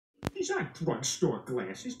These aren't drugstore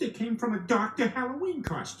glasses. They came from a Dr. Halloween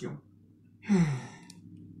costume.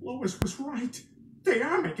 Lois was right. They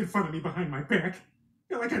are making fun of me behind my back.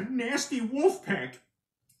 They're like a nasty wolf pack.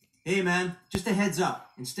 Hey, man, just a heads up.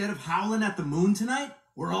 Instead of howling at the moon tonight,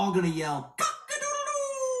 we're all gonna yell,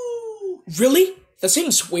 cock-a-doodle-doo! Really? That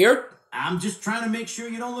seems weird. I'm just trying to make sure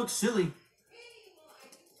you don't look silly.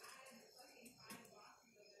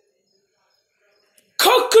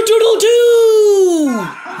 Cock-a-doodle-doo!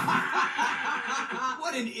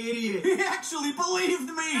 What an idiot. He actually believed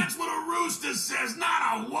me. That's what a rooster says,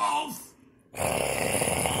 not a wolf.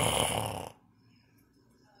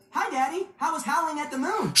 Hi, Daddy. How was howling at the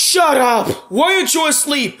moon? Shut up! Why aren't you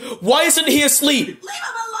asleep? Why isn't he asleep? Leave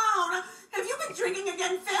him alone! Have you been drinking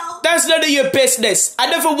again, Phil? That's none of your business. I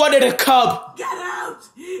never wanted a cub. Get out!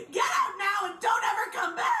 Get out now and don't ever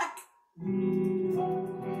come back!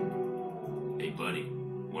 Hey, buddy,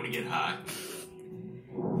 want to get high?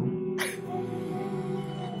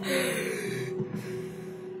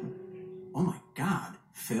 Oh, my God.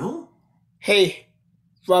 Phil? Hey,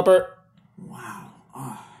 Robert. Wow.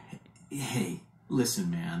 Hey, listen,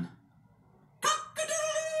 man.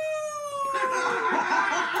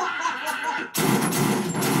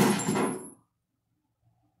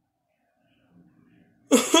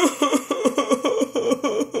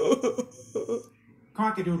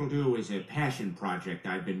 Cock-a-doodle-doo is a passion project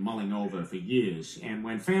I've been mulling over for years, and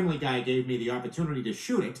when Family Guy gave me the opportunity to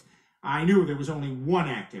shoot it, I knew there was only one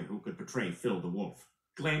actor who could portray Phil the Wolf,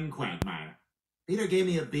 Glenn Quagmire. Peter gave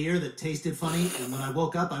me a beer that tasted funny, and when I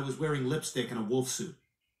woke up, I was wearing lipstick and a wolf suit.